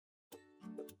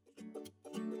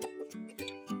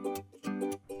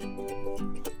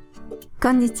こ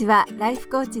んにちは。ライフ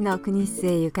コーチの国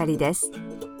末ゆかりです。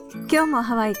今日も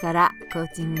ハワイからコ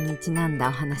ーチングにちなんだ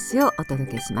お話をお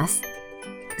届けします。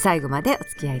最後までお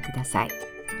付き合いください。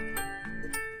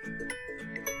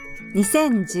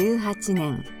2018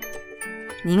年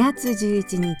2月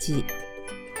11日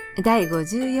第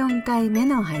54回目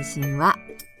の配信は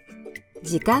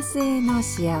自家製の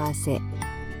幸せ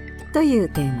という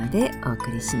テーマでお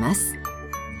送りします。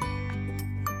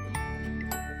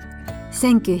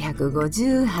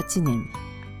1958年、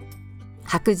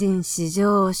白人至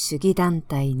上主義団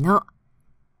体の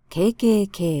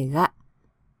KKK が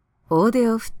大手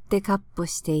を振って闊歩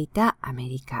していたアメ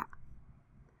リカ、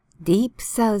ディープ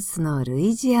サウスのル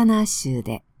イジアナ州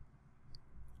で、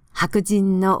白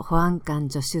人の保安官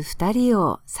助手2人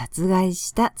を殺害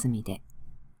した罪で、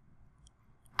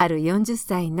ある40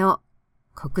歳の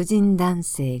黒人男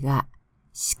性が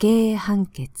死刑判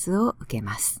決を受け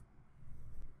ます。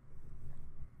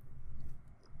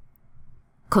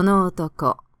この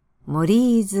男、モ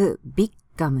リーズ・ビ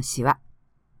ッガム氏は、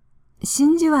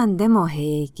真珠湾でも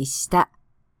兵役した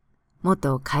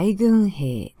元海軍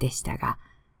兵でしたが、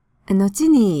後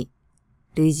に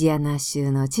ルイジアナ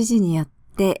州の知事によっ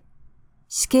て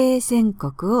死刑宣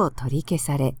告を取り消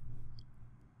され、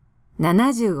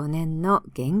75年の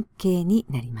減刑に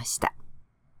なりました。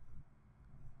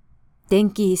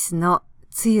電気椅子の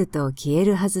露と消え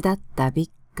るはずだったビ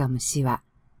ッガム氏は、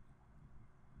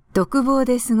独房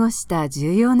で過ごした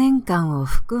14年間を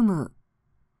含む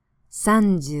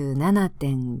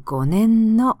 37.5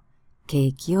 年の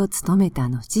刑期を務めた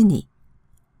後に、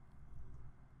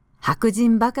白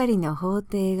人ばかりの法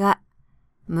廷が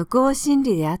無効審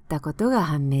理であったことが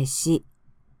判明し、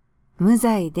無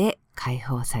罪で解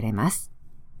放されます。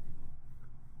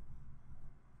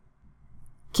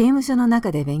刑務所の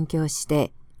中で勉強し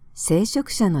て聖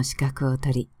職者の資格を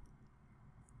取り、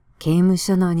刑務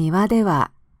所の庭で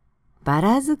はバ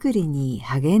ラ作りに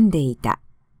励んでいた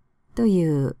と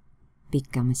いうビ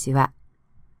ッガム氏は、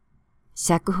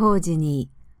釈放時に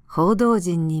報道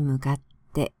陣に向かっ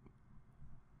て、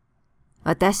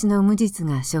私の無実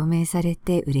が証明され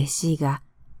て嬉しいが、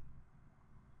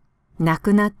亡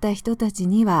くなった人たち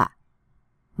には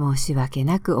申し訳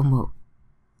なく思う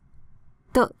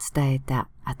と伝えた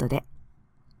後で、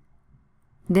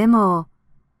でも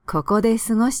ここで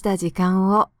過ごした時間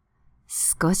を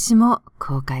少しも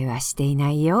後悔はしてい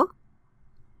ないよ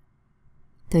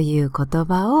という言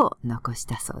葉を残し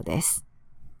たそうです。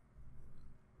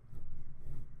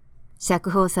釈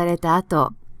放された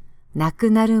後、亡く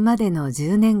なるまでの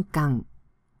10年間、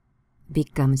ビッ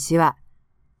ガム氏は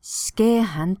死刑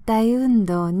反対運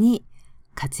動に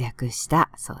活躍した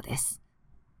そうです。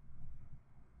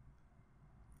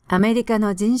アメリカ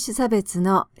の人種差別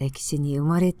の歴史に埋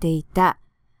もれていた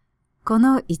こ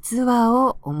の逸話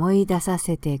を思い出さ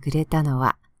せてくれたの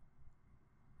は、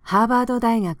ハーバード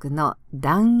大学の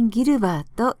ダン・ギルバー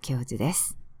ト教授で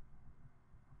す。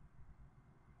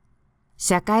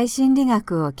社会心理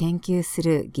学を研究す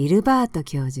るギルバート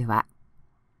教授は、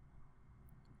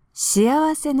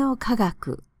幸せの科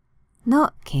学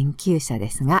の研究者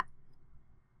ですが、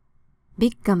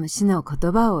ビッガム氏の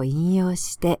言葉を引用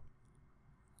して、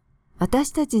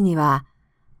私たちには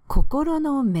心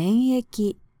の免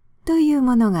疫という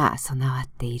ものが備わっ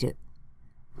ている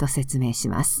と説明し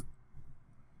ます。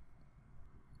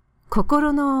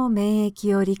心の免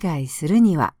疫を理解する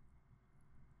には、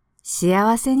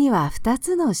幸せには2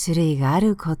つの種類があ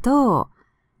ることを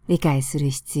理解する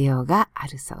必要があ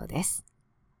るそうです。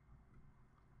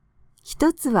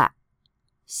一つは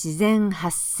自然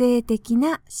発生的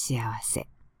な幸せ。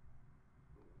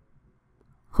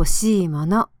欲しいも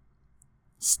の、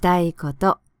したいこ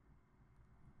と、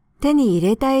手に入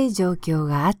れたい状況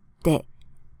があって、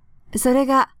それ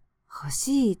が欲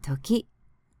しいとき、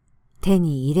手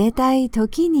に入れたいと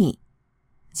きに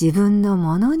自分の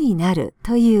ものになる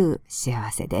という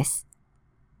幸せです。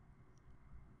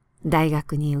大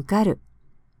学に受かる、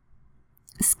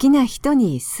好きな人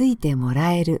に好いても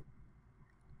らえる、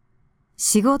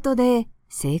仕事で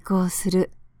成功す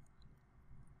る、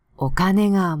お金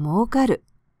が儲かる、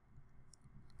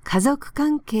家族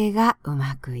関係がう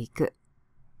まくいく。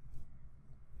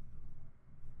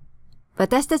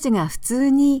私たちが普通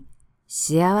に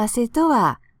幸せと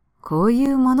はこうい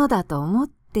うものだと思っ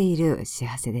ている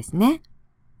幸せですね。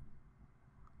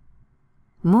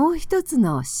もう一つ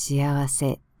の幸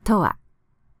せとは、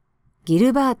ギ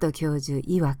ルバート教授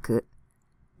曰く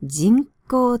人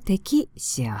工的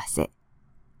幸せ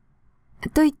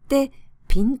と言って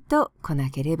ピンとこ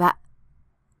なければ、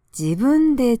自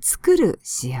分で作る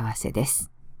幸せで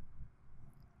す。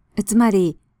つま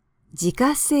り自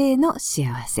家製の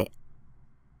幸せ。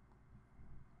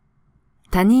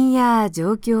他人や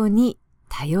状況に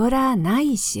頼らな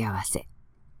い幸せ。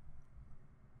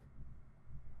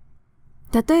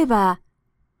例えば、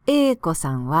A 子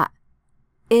さんは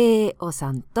A お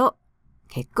さんと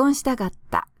結婚したかっ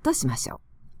たとしましょ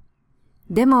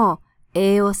う。でも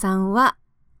A おさんは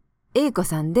A 子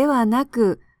さんではな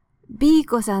く B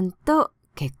子さんと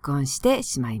結婚して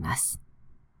しまいます。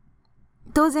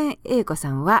当然 A 子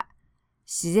さんは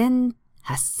自然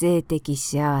発生的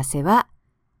幸せは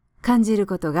感じる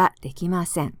ことができま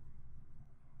せん。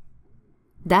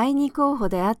第二候補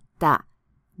であった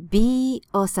B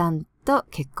おさんと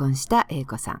結婚した A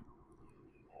子さん。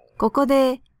ここ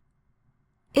で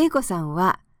A 子さん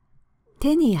は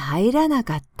手に入らな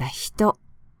かった人、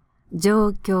状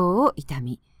況を痛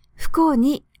み、不幸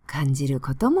に感じる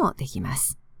こともできま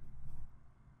す。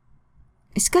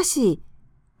しかし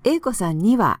A 子さん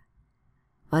には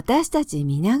私たち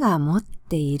皆が持っ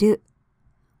ている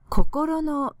心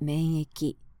の免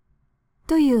疫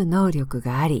という能力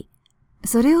があり、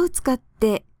それを使っ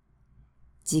て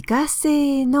自家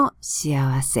製の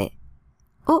幸せ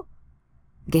を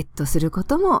ゲットするこ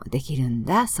ともできるん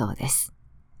だそうです。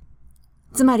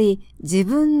つまり自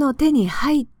分の手に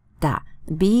入った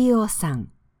B おさん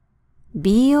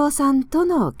と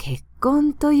の結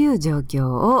婚という状況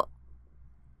を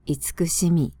慈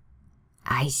しみ、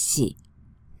愛し、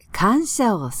感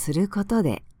謝をすること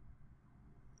で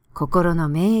心の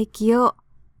免疫を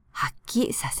発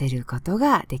揮させること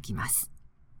ができます。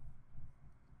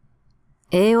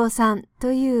A おさん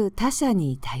という他者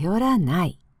に頼らな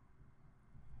い、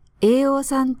A お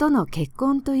さんとの結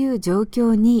婚という状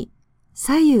況に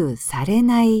左右され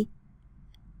ない、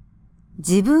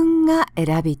自分が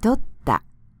選び取った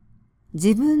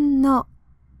自分の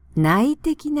内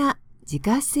的な自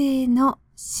家製の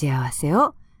幸せ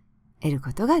を得る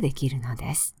ことができるの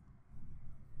です。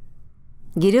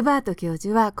ギルバート教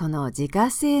授はこの自家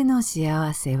製の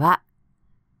幸せは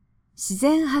自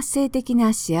然発生的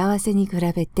な幸せに比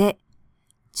べて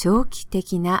長期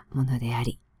的なものであ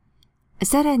り、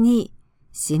さらに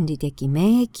心理的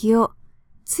免疫を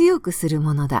強くする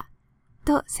ものだ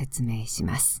と説明し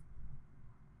ます。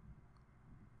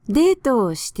デート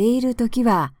をしているとき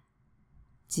は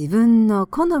自分の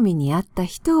好みに合った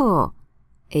人を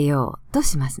得ようと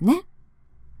しますね。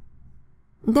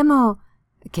でも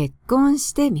結婚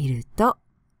してみると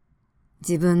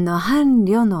自分の伴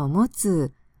侶の持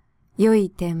つ良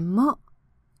い点も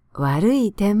悪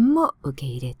い点も受け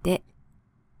入れて、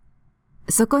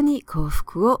そこに幸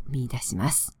福を見出し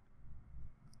ます。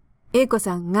A 子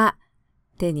さんが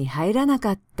手に入らな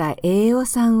かった A お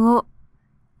さんを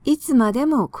いつまで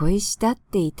も恋したっ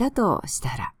ていたとし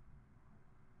たら、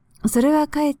それは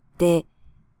かえって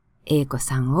A 子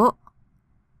さんを、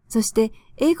そして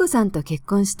A 子さんと結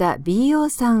婚した B お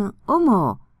さんを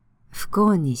も不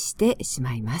幸にしてし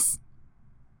まいます。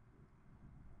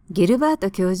ギルバー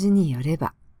ト教授によれ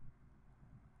ば、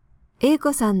A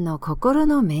子さんの心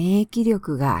の免疫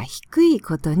力が低い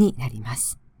ことになりま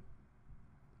す。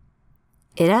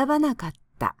選ばなかっ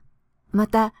た、ま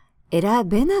た選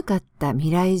べなかった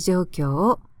未来状況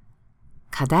を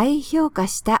過大評価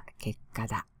した結果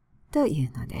だとい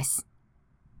うのです。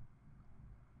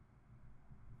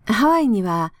ハワイに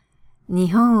は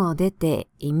日本を出て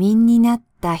移民になっ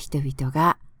た人々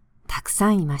がたくさ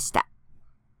んいました。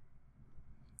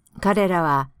彼ら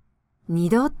は二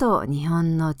度と日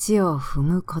本の地を踏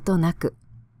むことなく、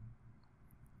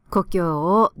故郷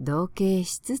を同詣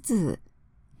しつつ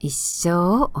一生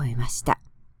を終えました。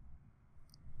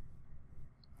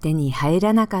手に入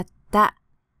らなかった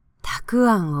た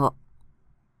くあんを、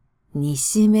煮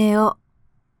しめを、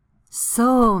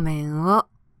そうめんを、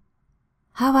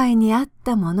ハワイにあっ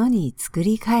たものに作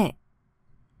り変え、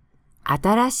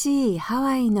新しいハ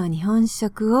ワイの日本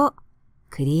食を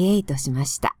クリエイトしま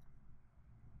した。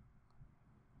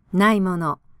ないも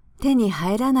の、手に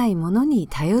入らないものに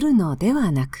頼るので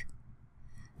はなく、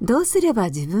どうすれば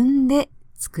自分で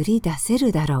作り出せ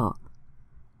るだろ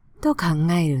うと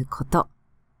考えること。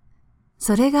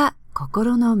それが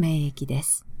心の免疫で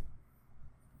す。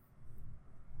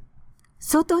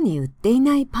外に売ってい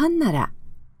ないパンなら、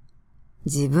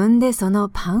自分でその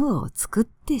パンを作っ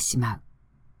てしま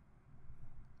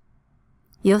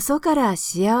う。よそから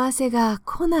幸せが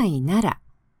来ないなら、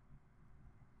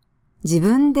自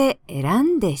分で選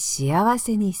んで幸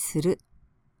せにする。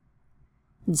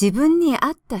自分に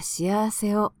合った幸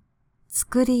せを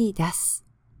作り出す。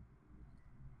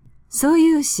そう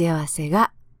いう幸せ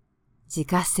が自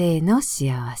家製の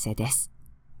幸せです。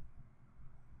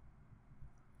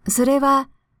それは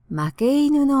負け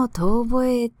犬の遠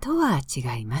吠えとは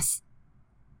違います。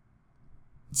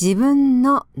自分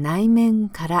の内面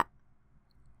から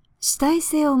主体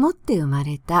性を持って生ま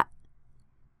れた、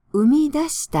生み出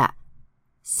した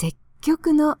積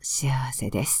極の幸せ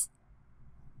です。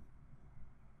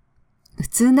普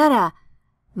通なら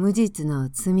無実の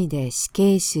罪で死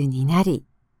刑囚になり、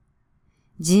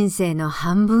人生の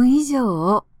半分以上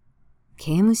を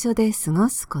刑務所で過ご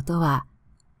すことは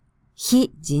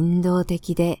非人道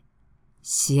的で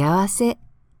幸せ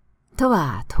と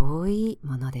は遠い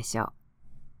ものでしょう。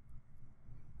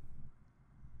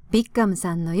ビッカム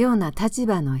さんのような立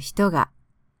場の人が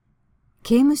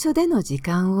刑務所での時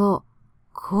間を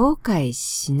後悔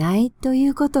しないとい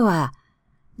うことは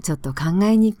ちょっと考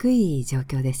えにくい状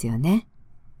況ですよね。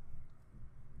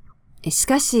し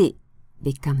かし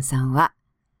ビッカムさんは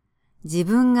自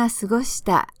分が過ごし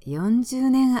た40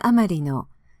年余りの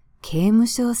刑務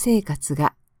所生活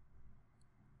が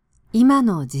今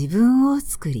の自分を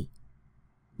作り、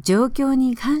状況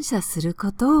に感謝する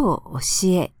ことを教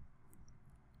え、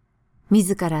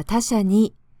自ら他者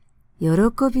に喜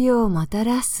びをもた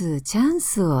らすチャン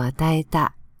スを与え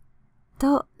た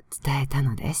と伝えた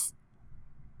のです。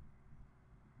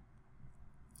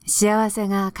幸せ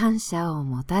が感謝を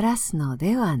もたらすの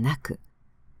ではなく、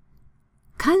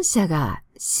感謝が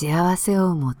幸せ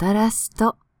をもたらす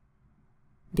と、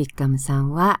ビッカムさ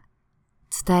んは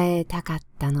伝えたかっ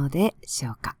たのでし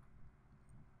ょうか。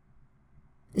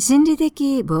心理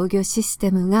的防御シス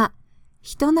テムが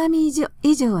人並み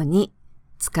以上に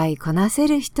使いこなせ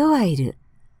る人はいる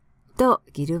と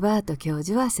ギルバート教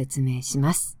授は説明し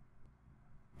ます。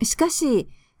しかし、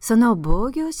その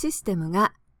防御システム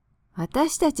が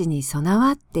私たちに備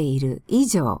わっている以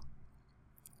上、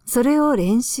それを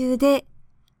練習で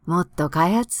もっと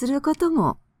開発すること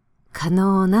も可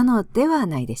能なのでは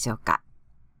ないでしょうか。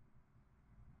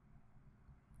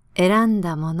選ん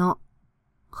だもの、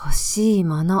欲しい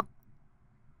もの、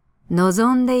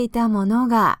望んでいたもの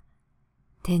が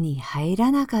手に入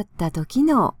らなかった時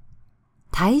の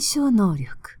対処能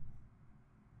力。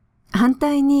反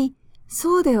対に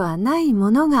そうではない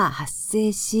ものが発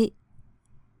生し、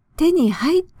手に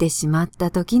入ってしまっ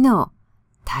た時の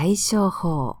対処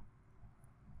法。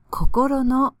心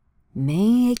の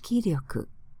免疫力。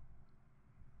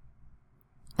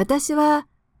私は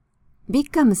ビッ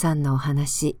カムさんのお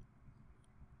話、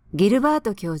ギルバー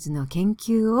ト教授の研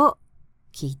究を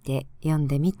聞いて読ん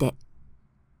でみて、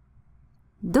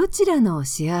どちらの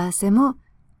幸せも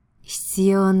必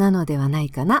要なのではない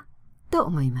かなと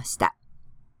思いました。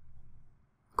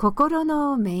心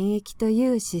の免疫とい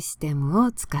うシステム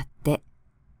を使って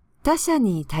他者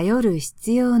に頼る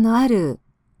必要のある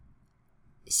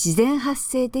自然発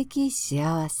生的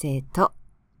幸せと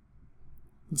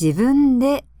自分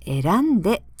で選ん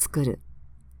で作る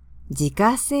自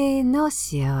家製の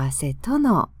幸せと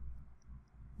の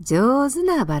上手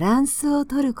なバランスを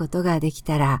取ることができ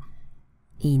たら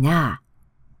いいな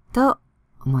ぁと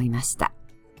思いました。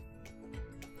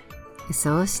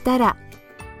そうしたら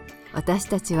私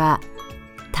たちは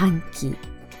短期、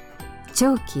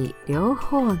長期両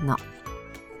方の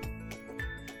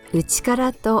内か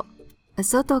らと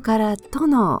外からと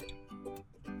の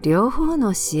両方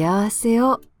の幸せ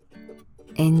を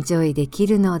エンジョイでき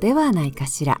るのではないか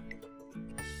しら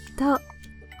と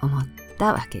思っ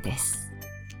たわけです。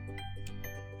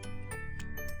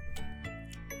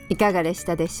いかがでし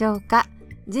たでしょうか。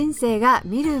人生が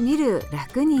みるみる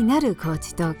楽になるコー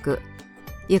チトーク、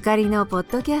ゆかりのポ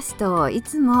ッドキャストをい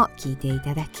つも聞いてい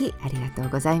ただきありがとう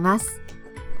ございます。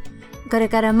これ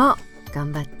からも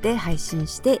頑張って配信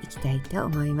していきたいと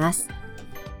思います。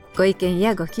ご意見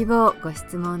やご希望、ご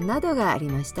質問などがあり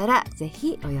ましたら、ぜ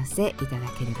ひお寄せいただ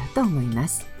ければと思いま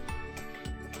す。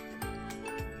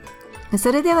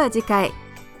それでは次回、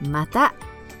また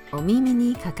お耳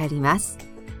にかかります。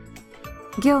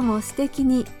今日も素敵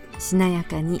に、しなや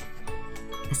かに、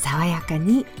爽やか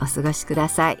にお過ごしくだ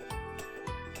さい。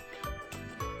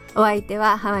お相手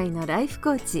はハワイのライフ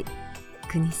コーチ、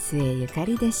国末ゆか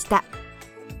りでした。